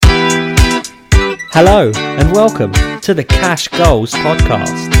Hello and welcome to the Cash Goals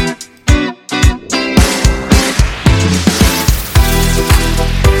podcast.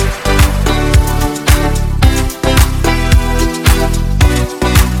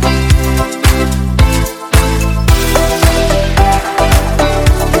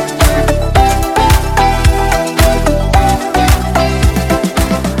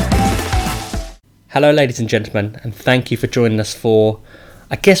 Hello ladies and gentlemen, and thank you for joining us for,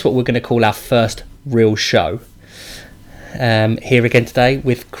 I guess, what we're going to call our first real show. Here again today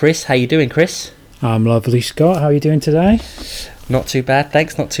with Chris. How you doing, Chris? I'm lovely, Scott. How are you doing today? Not too bad,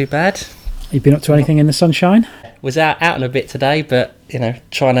 thanks. Not too bad. You been up to anything in the sunshine? Was out and a bit today, but you know,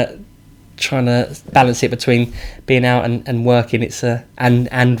 trying to balance it between being out and working. It's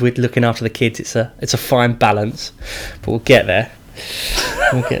and with looking after the kids. It's a fine balance, but we'll get there.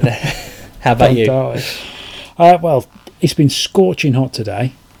 We'll get there. How about you? Well, it's been scorching hot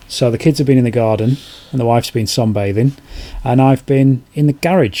today. So the kids have been in the garden and the wife's been sunbathing, and I've been in the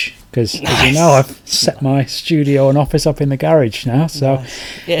garage because, as you know, I've set my studio and office up in the garage now. So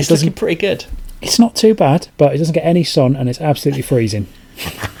yeah, it's looking pretty good. It's not too bad, but it doesn't get any sun and it's absolutely freezing.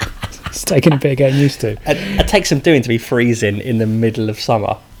 It's taking a bit of getting used to. It takes some doing to be freezing in the middle of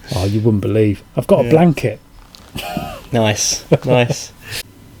summer. Oh, you wouldn't believe. I've got a blanket. Nice.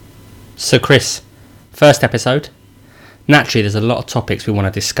 So, Chris, first episode. Naturally, there's a lot of topics we want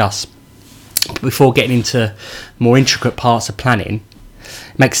to discuss. But before getting into more intricate parts of planning,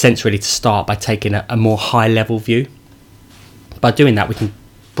 it makes sense really to start by taking a more high-level view. By doing that, we can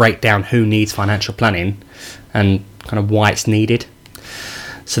break down who needs financial planning and kind of why it's needed.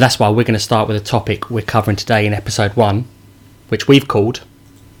 So that's why we're going to start with a topic we're covering today in episode 1, which we've called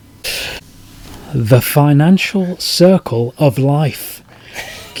The Financial Circle of Life.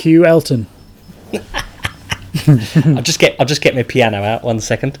 Cue Elton. I'll just get my piano out 1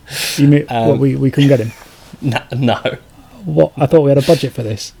 second. You mean what, we couldn't get him? No. What? I thought we had a budget for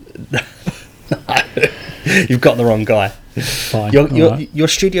this. No. You've got the wrong guy. Fine. Your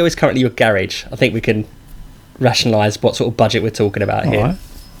studio is currently your garage. I think we can rationalise what sort of budget we're talking about here. Right.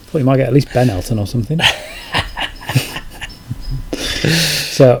 Thought you might get at least Ben Elton or something.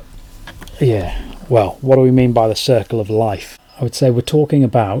 So, yeah. Well, what do we mean by the circle of life? I would say we're talking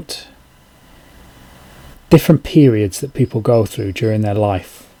about different periods that people go through during their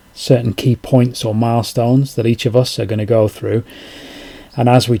life, certain key points or milestones that each of us are going to go through, and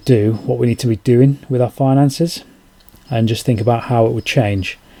as we do, what we need to be doing with our finances, and just think about how it would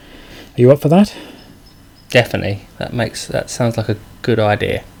change. Are you up for that? Definitely. That sounds like a good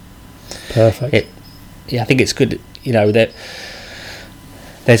idea. Perfect. I think it's good, you know, that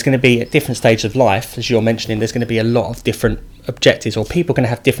there's going to be at different stages of life, as you're mentioning, there's going to be a lot of different objectives, or people are going to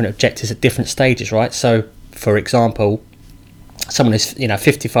have different objectives at different stages, right? So, for example, someone who's, you know, a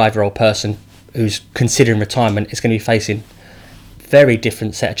 55-year-old person who's considering retirement is going to be facing very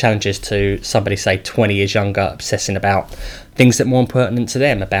different set of challenges to somebody, say, 20 years younger, obsessing about things that are more important to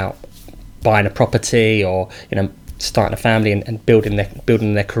them, about buying a property or, you know, starting a family and building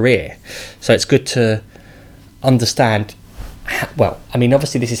their career. So it's good to understand. Well, I mean,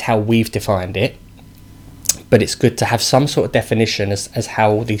 obviously this is how we've defined it, but it's good to have some sort of definition as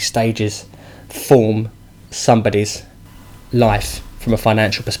how these stages form somebody's life from a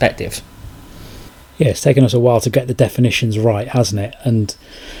financial perspective. Yeah, it's taken us a while to get the definitions right, hasn't it? And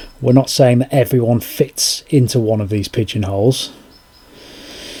we're not saying that everyone fits into one of these pigeonholes,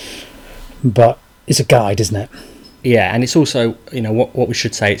 but it's a guide, isn't it? Yeah, and it's also, you know, what we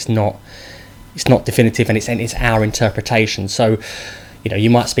should say, it's not definitive, and it's our interpretation. So, you know, you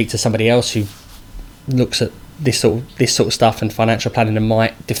might speak to somebody else who looks at this sort of stuff and financial planning and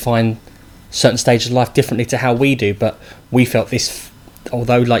might define certain stages of life differently to how we do, but we felt this,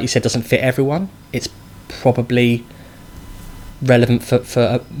 although like you said, doesn't fit everyone, it's probably relevant for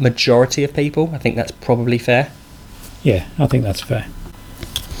a majority of people. I think that's probably fair. Yeah, I think that's fair.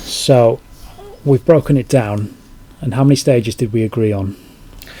 So we've broken it down, and how many stages did we agree on?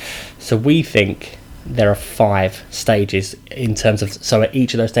 So we think there are 5 stages in terms of, so at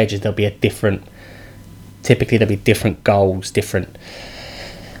each of those stages there'll be typically there'll be different goals, different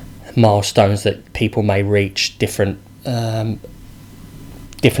milestones that people may reach, different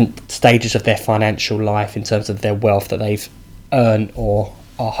stages of their financial life in terms of their wealth that they've earned or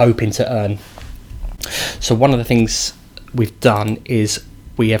are hoping to earn. So one of the things we've done is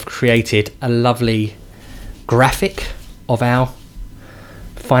we have created a lovely graphic of our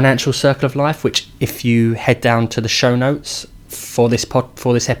financial circle of life, which if you head down to the show notes for this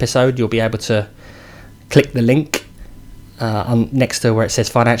episode, you'll be able to click the link next to where it says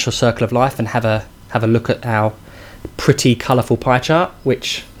Financial Circle of Life and have a look at our pretty colourful pie chart,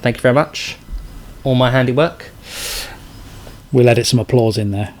 which, thank you very much. all my handiwork. We'll edit some applause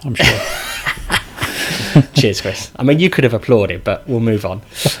in there, I'm sure. Cheers, Chris. I mean, you could have applauded, but we'll move on.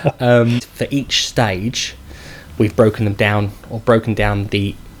 For each stage, we've broken down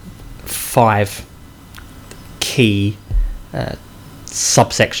the 5 key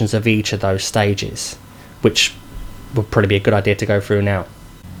subsections of each of those stages, which would probably be a good idea to go through now.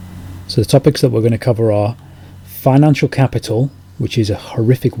 So the topics that we're going to cover are financial capital, which is a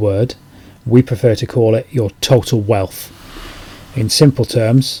horrific word. We prefer to call it your total wealth. In simple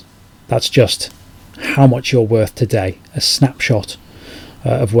terms, that's just how much you're worth today, a snapshot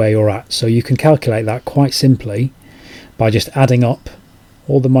of where you're at. So you can calculate that quite simply by just adding up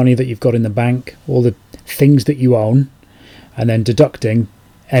all the money that you've got in the bank, all the things that you own, and then deducting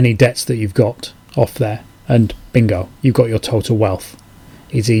any debts that you've got off there. And bingo, you've got your total wealth.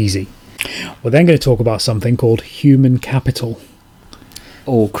 It's easy. We're then going to talk about something called human capital.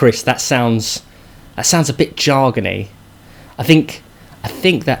 Oh, Chris, that sounds a bit jargony. I think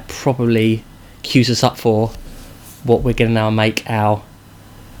that probably cues us up for what we're going to now make our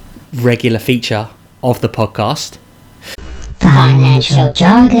regular feature of the podcast. Financial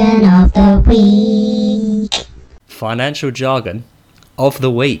jargon of the week. Financial jargon of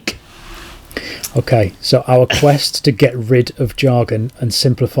the week. Okay, so our quest to get rid of jargon and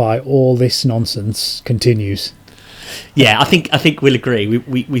simplify all this nonsense continues. Yeah, I think we'll agree.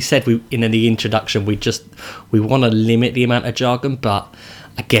 We said in the introduction we want to limit the amount of jargon, but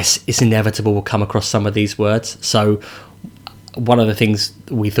I guess it's inevitable we'll come across some of these words. So one of the things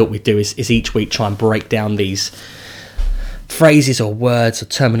we thought we'd do is each week try and break down these phrases or words or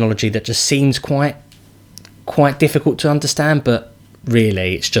terminology that just seems quite difficult to understand, but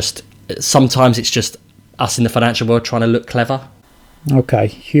really sometimes it's just us in the financial world trying to look clever. Okay,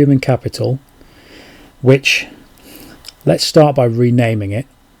 human capital, which let's start by renaming it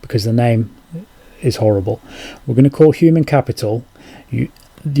because the name is horrible. We're going to call human capital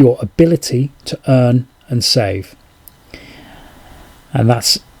your ability to earn and save. And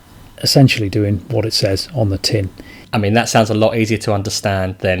that's essentially doing what it says on the tin. I mean, that sounds a lot easier to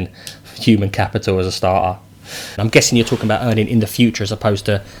understand than human capital as a starter. I'm guessing you're talking about earning in the future as opposed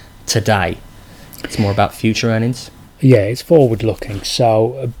to today. It's more about future earnings. Yeah, it's forward looking.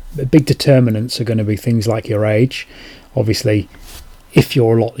 So big determinants are going to be things like your age. Obviously, if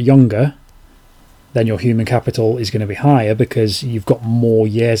you're a lot younger, then your human capital is going to be higher because you've got more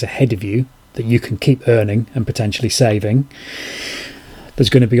years ahead of you that you can keep earning and potentially saving. There's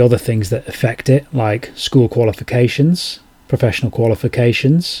going to be other things that affect it, like school qualifications, professional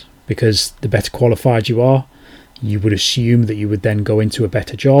qualifications, because the better qualified you are, you would assume that you would then go into a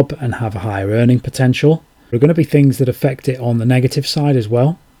better job and have a higher earning potential. There are going to be things that affect it on the negative side as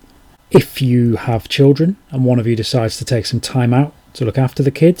well. If you have children and one of you decides to take some time out to look after the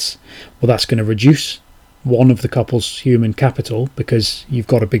kids, well, that's going to reduce one of the couple's human capital because you've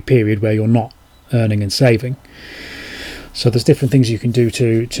got a big period where you're not earning and saving. So there's different things you can do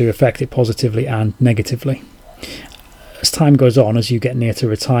to affect it positively and negatively. As time goes on, as you get near to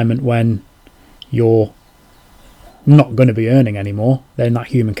retirement when you're not going to be earning anymore, then that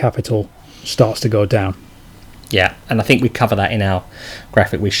human capital starts to go down. Yeah, and I think we cover that in our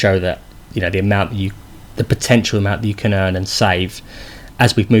graphic. We show that the potential amount that you can earn and save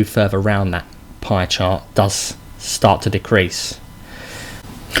as we move further around that pie chart does start to decrease.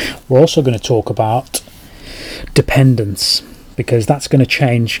 We're also going to talk about dependence because that's going to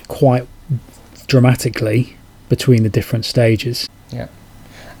change quite dramatically between the different stages. Yeah,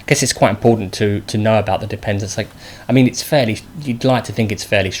 I guess it's quite important to know about the dependence. You'd like to think it's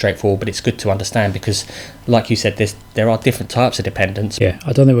fairly straightforward, but it's good to understand because, like you said, there are different types of dependence. Yeah,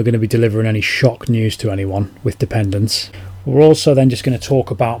 I don't think we're going to be delivering any shock news to anyone with dependence. We're also then just going to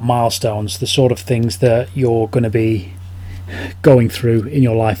talk about milestones, the sort of things that you're going to be going through in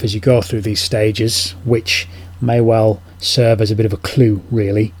your life as you go through these stages, which may well serve as a bit of a clue,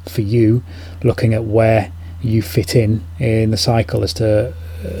 really, for you, looking at where you fit in the cycle as to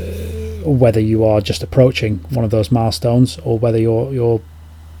whether you are just approaching one of those milestones or whether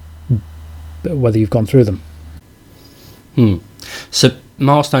whether you've gone through them. So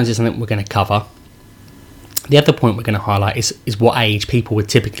milestones is something we're going to cover. The other point we're going to highlight is what age people would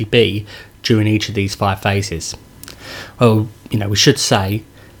typically be during each of these 5 phases. Well, we should say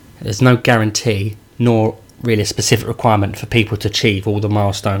there's no guarantee nor really a specific requirement for people to achieve all the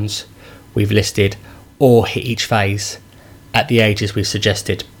milestones we've listed or hit each phase at the ages we've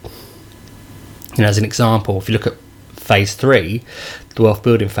suggested. As an example, if you look at phase 3, the wealth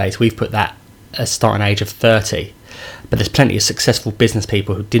building phase, we've put that as starting age of 30. But there's plenty of successful business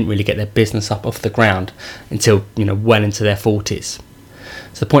people who didn't really get their business up off the ground until well into their 40s.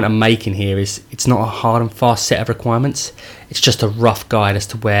 So the point I'm making here is it's not a hard and fast set of requirements. It's just a rough guide as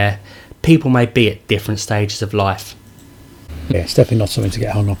to where people may be at different stages of life. Yeah, it's definitely not something to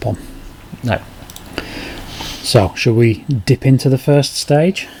get hung up on. No. So, shall we dip into the first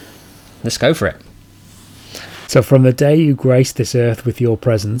stage? Let's go for it. So from the day you graced this earth with your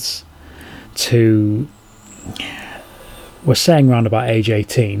presence to, we're saying around about age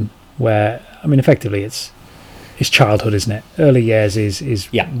 18, where, I mean, effectively it's childhood, isn't it? Early years is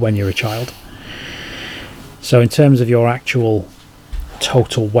when you're a child. So in terms of your actual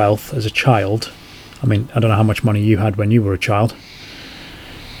total wealth as a child, I mean, I don't know how much money you had when you were a child.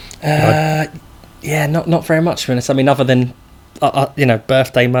 Yeah, not very much, to be honest. I mean, other than,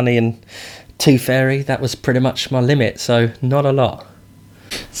 birthday money and Tooth Fairy, that was pretty much my limit, so not a lot.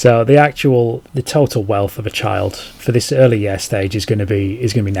 So the total wealth of a child for this early year stage is going to be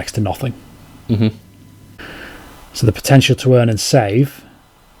next to nothing. Mm-hmm. So the potential to earn and save,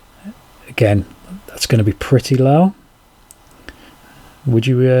 again, that's going to be pretty low. Would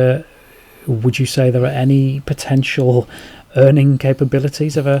you say there are any potential earning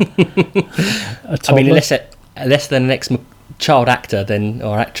capabilities of a toddler? I mean, less than the next child actor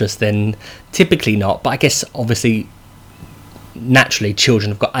or actress, then typically not. But I guess obviously, naturally,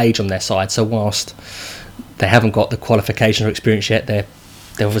 children have got age on their side. So whilst they haven't got the qualification or experience yet, they've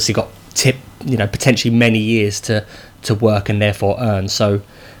obviously got potentially many years to work and therefore earn. So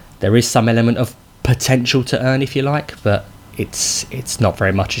there is some element of potential to earn, if you like, but it's not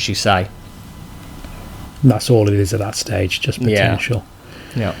very much, as you say. That's all it is at that stage, just potential.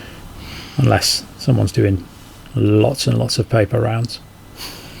 Yeah. Unless someone's doing lots and lots of paper rounds.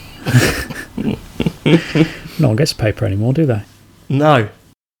 No one gets paper anymore, do they? No.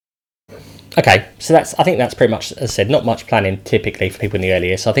 Okay, so I think that's pretty much, as I said, not much planning typically for people in the early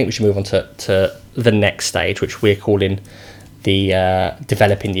years. So I think we should move on to the next stage, which we're calling the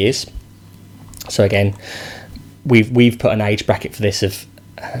developing years. So again, we've put an age bracket for this of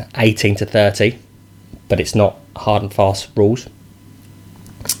 18 to 30, but it's not hard and fast rules.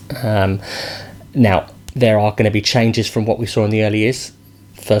 Now, there are going to be changes from what we saw in the early years.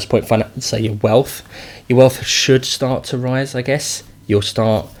 First point, so your wealth should start to rise, I guess. You'll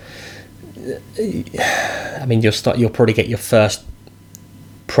probably get your first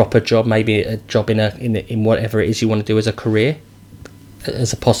proper job, maybe a job in whatever it is you want to do as a career,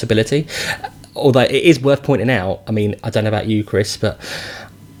 as a possibility. Although it is worth pointing out, I mean, I don't know about you, Chris, but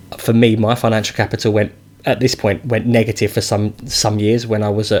for me, my financial capital went negative for some years when I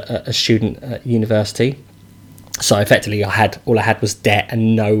was a student at university. So effectively, all I had was debt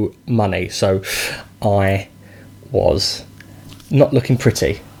and no money. So I was not looking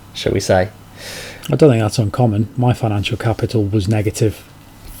pretty, shall we say. I don't think that's uncommon. My financial capital was negative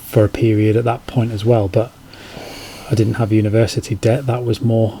for a period at that point as well, but I didn't have university debt. That was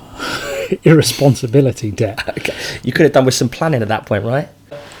more irresponsibility debt. Okay. You could have done with some planning at that point, right?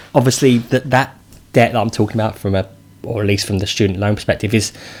 Obviously, that debt that I'm talking about or at least from the student loan perspective,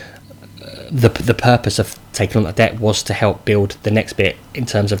 is the purpose of taking on that debt was to help build the next bit in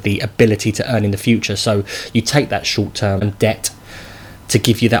terms of the ability to earn in the future. So you take that short-term debt to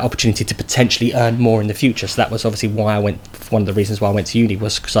give you that opportunity to potentially earn more in the future. So that was obviously one of the reasons why I went to uni,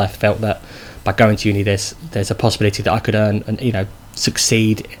 was because I felt that by going to uni there's a possibility that I could earn and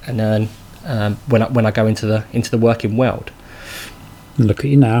succeed and earn when I go into the working world. Look at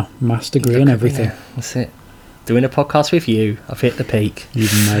you now, maths degree and everything. That's it. Doing a podcast with you, I've hit the peak.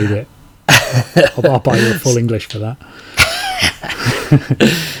 You've made it. I'll buy you a full English for that.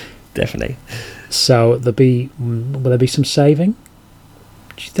 Definitely. So will there be some saving?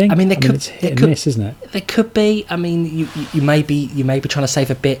 Do you think? It's hit and miss, isn't it? There could be. I mean, you may be trying to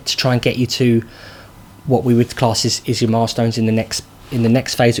save a bit to try and get you to what we would class is your milestones in the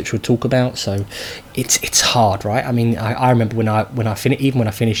next phase, which we'll talk about. So it's hard, right? I mean, I remember when I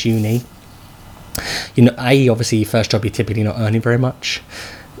finished uni, A, obviously your first job you're typically not earning very much.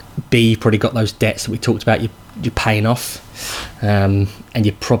 B, you probably got those debts that we talked about you're paying off, and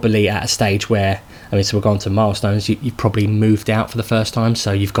you're probably at a stage where, so we're going to milestones, you probably moved out for the first time,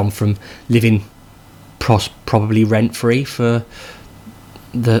 so you've gone from living probably rent free for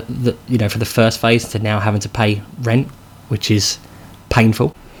for the first phase to now having to pay rent, which is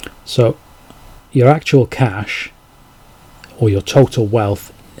painful. So your actual cash or your total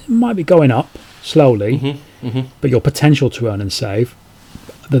wealth might be going up slowly, but your potential to earn and save,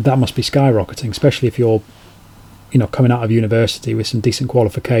 that must be skyrocketing, especially if you're coming out of university with some decent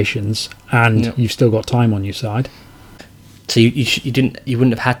qualifications and you've still got time on your side. So you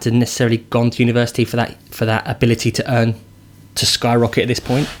wouldn't have had to necessarily gone to university for that ability to earn to skyrocket at this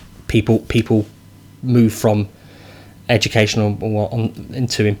point. People move from educational or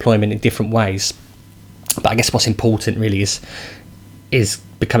into employment in different ways. But I guess what's important really is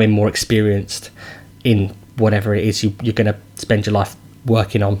becoming more experienced in whatever it is you're going to spend your life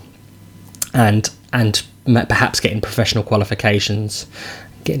working on, and perhaps getting professional qualifications,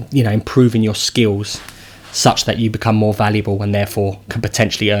 improving your skills such that you become more valuable and therefore can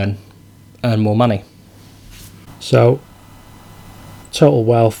potentially earn more money. So total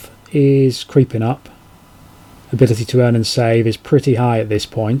wealth is creeping up. Ability to earn and save is pretty high at this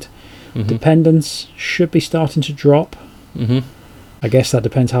point. Mm-hmm. Dependence should be starting to drop. Mm-hmm. I guess that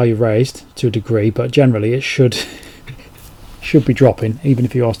depends how you're raised to a degree, but generally it should be dropping, even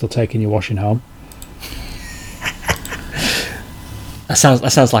if you are still taking your washing home. That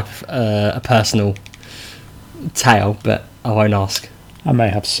sounds like a personal tale, but I won't ask. I may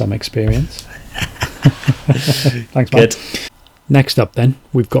have some experience. Thanks, Good. Mike. Next up then,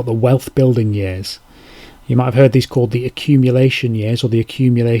 we've got the wealth building years. You might have heard these called the accumulation years or the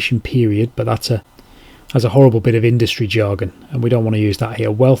accumulation period, but that's a horrible bit of industry jargon, and we don't want to use that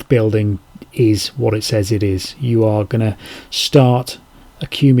here. Wealth building is what it says it is. You are going to start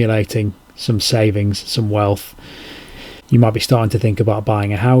accumulating some savings, some wealth. You might be starting to think about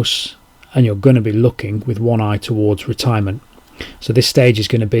buying a house, and you're going to be looking with one eye towards retirement. So this stage is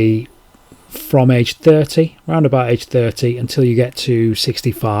going to be from age 30, around about age 30, until you get to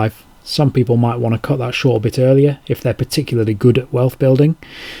 65. Some people might want to cut that short a bit earlier if they're particularly good at wealth building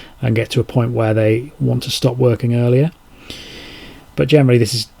and get to a point where they want to stop working earlier. But generally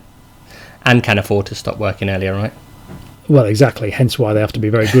this is... And can afford to stop working earlier, right? Well, exactly. Hence why they have to be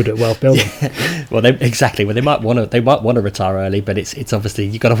very good at wealth building. Well, they might want to retire early, but it's obviously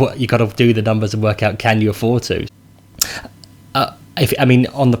you got to do the numbers and work out, can you afford to?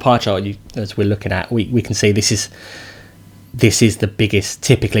 On the pie chart as we're looking at, we can see this is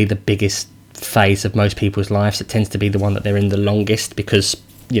typically the biggest phase of most people's lives. It tends to be the one that they're in the longest because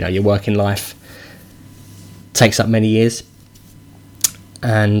your working life takes up many years,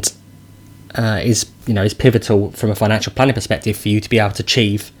 and is pivotal from a financial planning perspective for you to be able to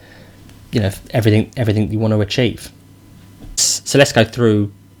achieve everything you want to achieve. So let's go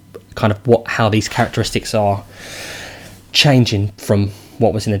through kind of how these characteristics are changing from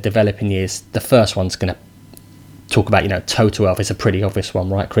what was in the developing years. The first one's going to talk about total wealth. Is a pretty obvious one,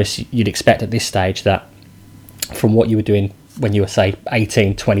 right, Chris? You'd expect at this stage that from what you were doing when you were, say,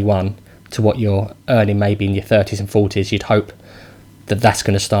 18, 21 to what you're earning maybe in your 30s and 40s, you'd hope that that's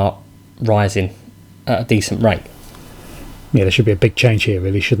going to start rising at a decent rate. Yeah, there should be a big change here,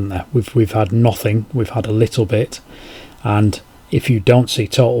 really, shouldn't there? We've had nothing, we've had a little bit, and if you don't see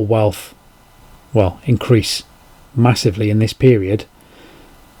total wealth, increase massively in this period,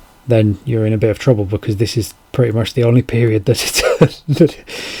 then you're in a bit of trouble, because this is pretty much the only period that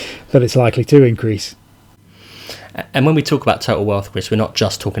it's likely to increase. And when we talk about total wealth, Chris, we're not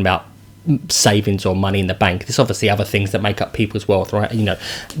just talking about savings or money in the bank. There's obviously other things that make up people's wealth, right?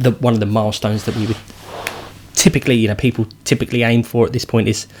 One of the milestones that we would people typically aim for at this point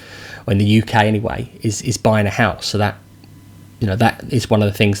is, in the UK anyway, is buying a house. So that that is one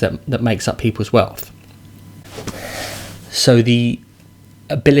of the things that makes up people's wealth. So the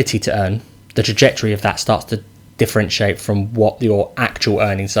ability to earn, the trajectory of that starts to differentiate from what your actual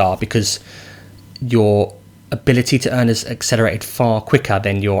earnings are, because your ability to earn has accelerated far quicker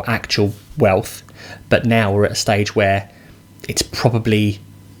than your actual wealth. But now we're at a stage where it's probably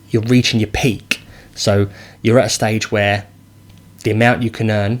you're reaching your peak. So you're at a stage where the amount you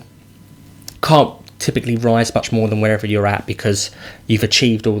can earn can't typically rise much more than wherever you're at, because you've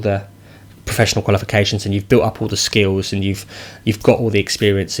achieved all the professional qualifications and you've built up all the skills and you've got all the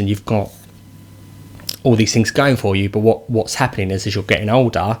experience and you've got all these things going for you. But what's happening is, as you're getting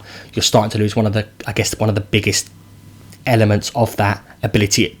older, you're starting to lose one of the biggest elements of that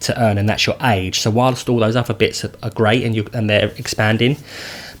ability to earn, and that's your age. So whilst all those other bits are great and they're expanding,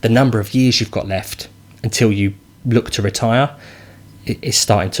 the number of years you've got left until you look to retire is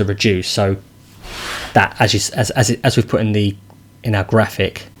starting to reduce. So that, as we've put in our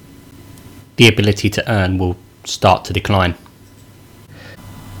graphic, the ability to earn will start to decline.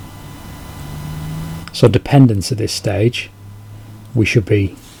 So dependence at this stage, we should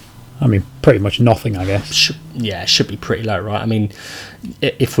be, pretty much nothing, I guess. Should be pretty low, right?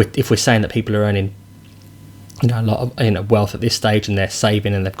 If we're saying that people are earning a lot of wealth at this stage and they're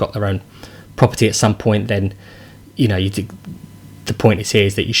saving and they've got their own property at some point, then the point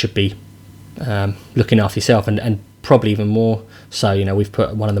is that you should be looking after yourself, and probably even more so. We've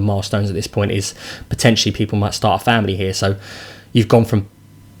put one of the milestones at this point is potentially people might start a family here. So you've gone from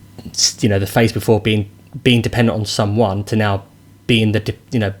the phase before being dependent on someone to now being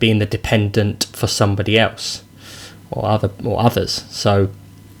the dependent for somebody else, or others. So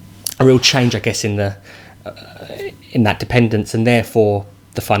a real change, I guess, in that dependence, and therefore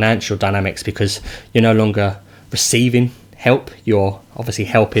the financial dynamics, because you're no longer receiving help, you're obviously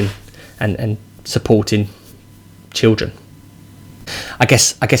helping and supporting children. I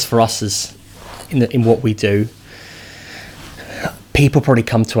guess for us, as in what we do, people probably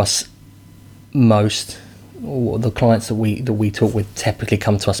come to us most, or the clients that we talk with typically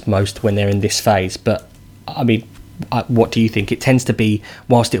come to us most when they're in this phase. But I mean, what do you think? It tends to be,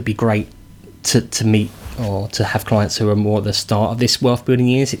 whilst it would be great to meet or to have clients who are more at the start of this wealth building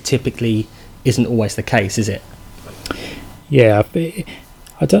years, it typically isn't always the case, is it? Yeah,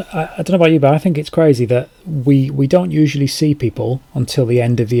 I don't know about you, but I think it's crazy that we don't usually see people until the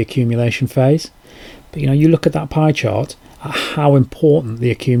end of the accumulation phase. But you look at that pie chart, at how important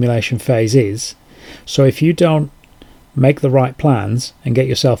the accumulation phase is. So if you don't make the right plans and get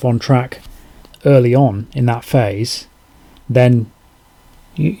yourself on track early on in that phase, then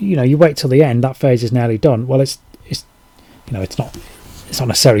you wait till the end, that phase is nearly done. Well, it's not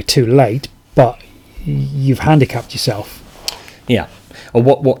necessarily too late, but you've handicapped yourself. Yeah. Or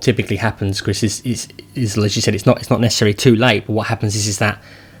what typically happens, Chris, is as you said, it's not necessarily too late, but what happens is that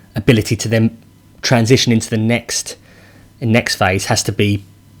ability to then transition into the next phase has to be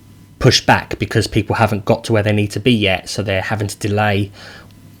pushed back because people haven't got to where they need to be yet, so they're having to delay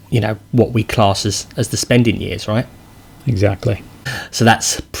what we class as the spending years, right? Exactly. So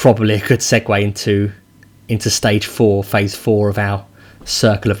that's probably a good segue into stage 4, phase 4 of our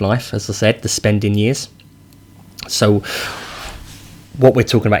circle of life, as I said, the spending years. So what we're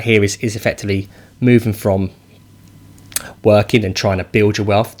talking about here is effectively moving from working and trying to build your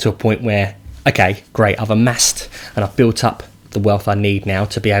wealth to a point where, okay, great, I've amassed and I've built up the wealth I need now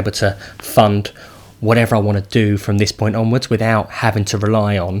to be able to fund whatever I want to do from this point onwards without having to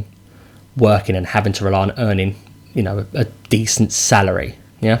rely on working and having to rely on earning a decent salary.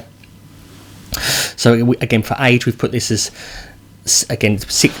 Yeah. So again, for age, we've put this as, again,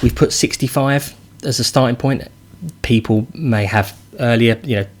 we've put 65 as a starting point. People may have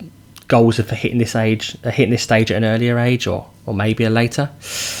earlier goals for hitting this stage at an earlier age, or maybe a later.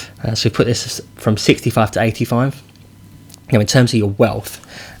 So we put this from 65 to 85. In terms of your wealth,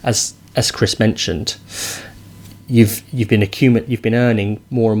 as Chris mentioned, you've been earning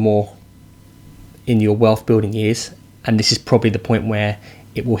more and more in your wealth building years, and this is probably the point where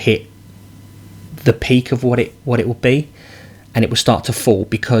it will hit the peak of what it will be, and it will start to fall,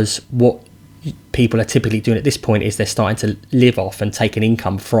 because what people are typically doing at this point is they're starting to live off and take an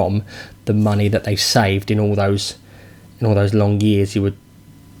income from the money that they've saved in all those long years you were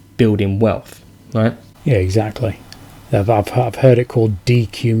building wealth, right? Yeah, exactly. I've heard it called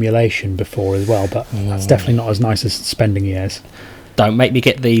decumulation before as well, but that's definitely not as nice as spending years. Don't make me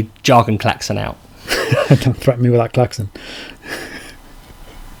get the jargon klaxon out. Don't threaten me with that klaxon.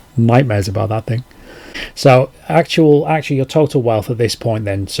 Nightmares about that thing. So actually your total wealth at this point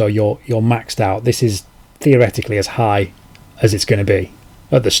then, so you're maxed out. This is theoretically as high as it's going to be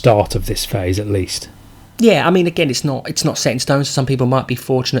at the start of this phase, at least. Yeah, I mean, again, it's not set in stone, so some people might be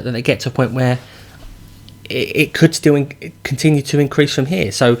fortunate that they get to a point where it could still continue to increase from here.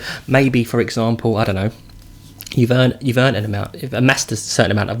 So maybe, for example, I don't know, you've earned an amount, you've amassed a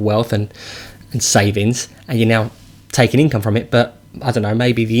certain amount of wealth and savings, and you're now taking income from it, but I don't know,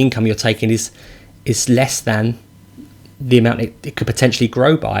 maybe the income you're taking is less than the amount it could potentially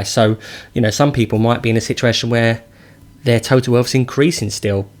grow by. So some people might be in a situation where their total wealth's increasing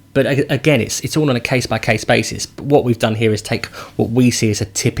still, but again, it's all on a case-by-case basis. But what we've done here is take what we see as a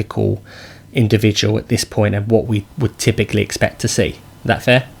typical individual at this point and what we would typically expect to see. Is that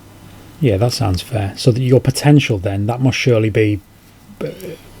fair? Yeah, that sounds fair. So that your potential then, that must surely be,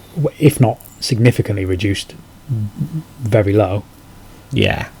 if not significantly reduced, very low.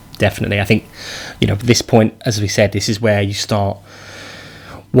 Yeah, definitely. I think at this point, as we said, this is where you start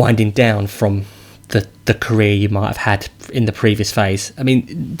winding down from the career you might have had in the previous phase. I mean,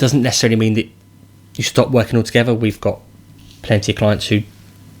 it doesn't necessarily mean that you stop working altogether. We've got plenty of clients who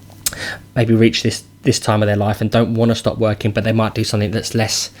maybe reach this time of their life and don't want to stop working, but they might do something that's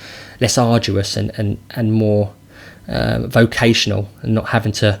less arduous and more vocational, and not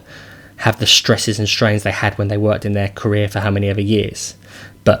having to have the stresses and strains they had when they worked in their career for how many ever years.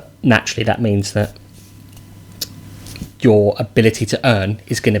 But naturally, that means that your ability to earn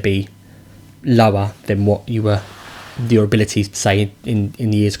is going to be lower than what your ability, say, in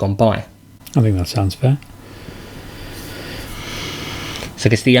years gone by. I think that sounds fair. So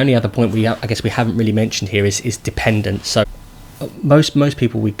I guess the only other point we haven't really mentioned here is dependence. So most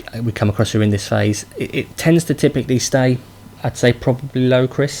people we come across who are in this phase, it tends to typically stay, I'd say, probably low,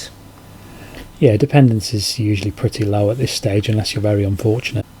 Chris. Yeah, dependence is usually pretty low at this stage unless you're very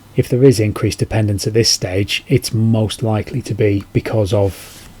unfortunate. If there is increased dependence at this stage, it's most likely to be because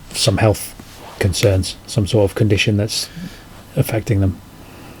of some health concerns, some sort of condition that's affecting them.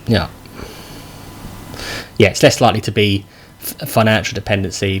 Yeah. Yeah, it's less likely to be financial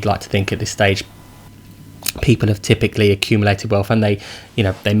dependency. You'd like to think at this stage people have typically accumulated wealth, and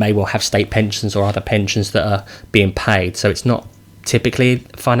they may well have state pensions or other pensions that are being paid, so it's not typically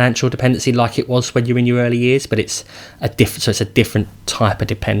financial dependency like it was when you're in your early years, but it's a different type of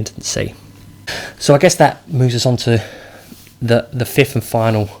dependency. So I guess that moves us on to the fifth and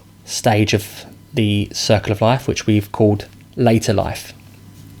final stage of the circle of life, which we've called later life.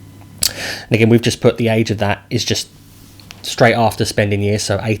 And again, we've just put the age of that is just straight after spending years,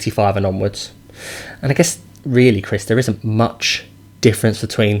 so 85 and onwards. And I guess really, Chris, there isn't much difference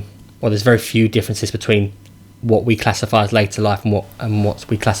between, well, there's very few differences between what we classify as later life and what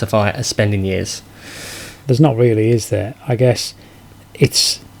we classify as spending years. There's not really, is there? I guess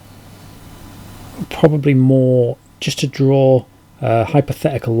it's probably more just to draw a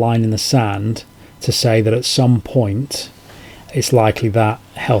hypothetical line in the sand to say that at some point it's likely that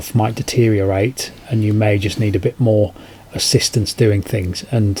health might deteriorate and you may just need a bit more assistance doing things,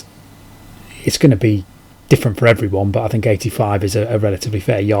 and it's going to be different for everyone, but I think 85 is a relatively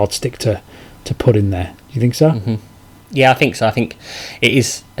fair yardstick to put in there. Do you think so? Mm-hmm. Yeah, I think so. I think it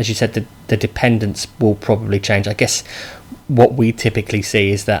is, as you said, the dependence will probably change. I guess what we typically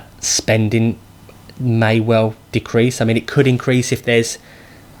see is that spending may well decrease. I mean, it could increase if there's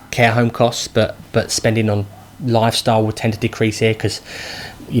care home costs, but spending on lifestyle will tend to decrease here because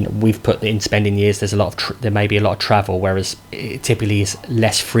we've put in spending years. There's a lot of there may be a lot of travel, whereas it typically is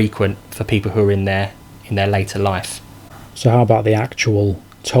less frequent for people who are in their later life. So how about the actual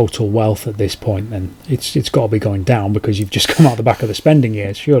total wealth at this point then? It's got to be going down because you've just come out the back of the spending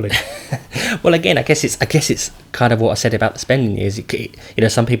years, surely. Well, again, I guess it's kind of what I said about the spending years.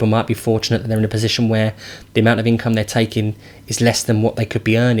 Some people might be fortunate that they're in a position where the amount of income they're taking is less than what they could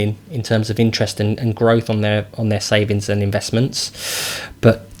be earning in terms of interest and growth on their savings and investments.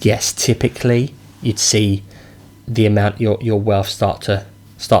 But yes, typically you'd see the amount your wealth start to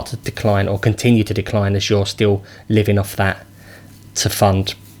decline or continue to decline as you're still living off that to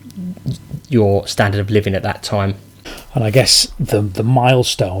fund your standard of living at that time. And I guess the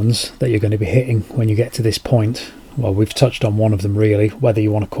milestones that you're going to be hitting when you get to this point, well, we've touched on one of them really, whether you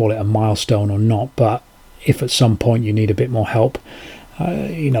want to call it a milestone or not, but if at some point you need a bit more help,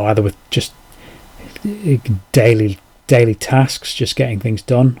 either with just daily tasks, just getting things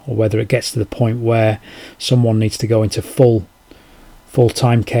done, or whether it gets to the point where someone needs to go into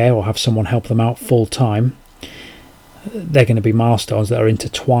full-time care or have someone help them out full-time, they're going to be milestones that are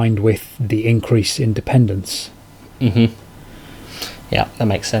intertwined with the increase in dependence. Mm-hmm. Yeah, that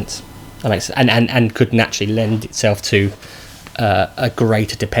makes sense. And could naturally lend itself to a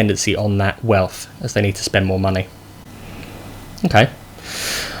greater dependency on that wealth as they need to spend more money. Okay,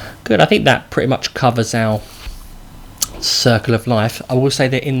 good. I think that pretty much covers our circle of life. I will say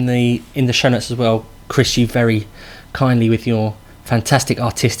that in the show notes as well, Chris, you very kindly, with your fantastic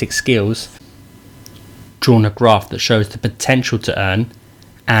artistic skills, drawn a graph that shows the potential to earn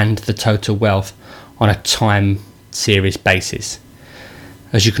and the total wealth on a time series basis.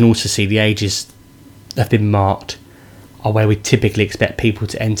 As you can also see, the ages that have been marked are where we typically expect people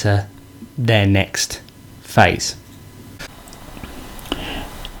to enter their next phase.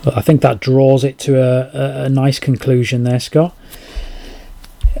 Well, I think that draws it to a nice conclusion there, Scott.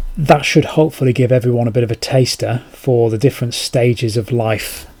 That should hopefully give everyone a bit of a taster for the different stages of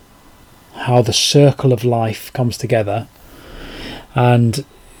life, how the circle of life comes together, and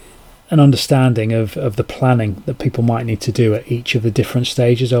an understanding of the planning that people might need to do at each of the different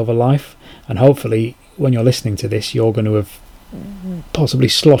stages over life. And hopefully when you're listening to this, you're going to have possibly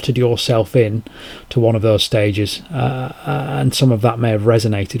slotted yourself in to one of those stages, and some of that may have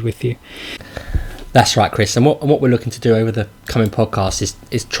resonated with you. That's right, Chris. And what we're looking to do over the coming podcast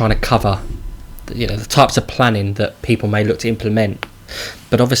is trying to cover the types of planning that people may look to implement.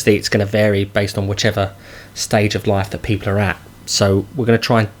 But obviously it's going to vary based on whichever stage of life that people are at. So we're going to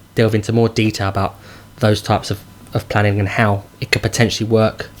try and delve into more detail about those types of planning and how it could potentially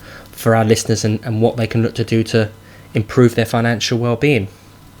work for our listeners and what they can look to do to improve their financial well-being.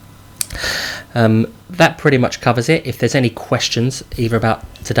 That pretty much covers it. If there's any questions either about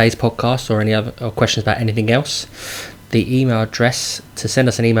today's podcast or any other or questions about anything else, the email address to send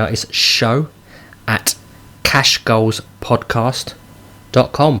us an email is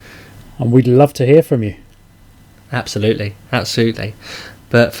show@cashgoalspodcast.com. And we'd love to hear from you. Absolutely.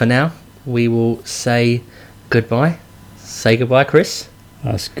 But for now, we will say goodbye. Say goodbye, Chris.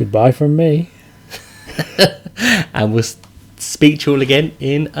 That's goodbye from me. And we'll speak to you all again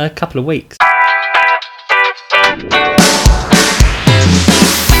in a couple of weeks.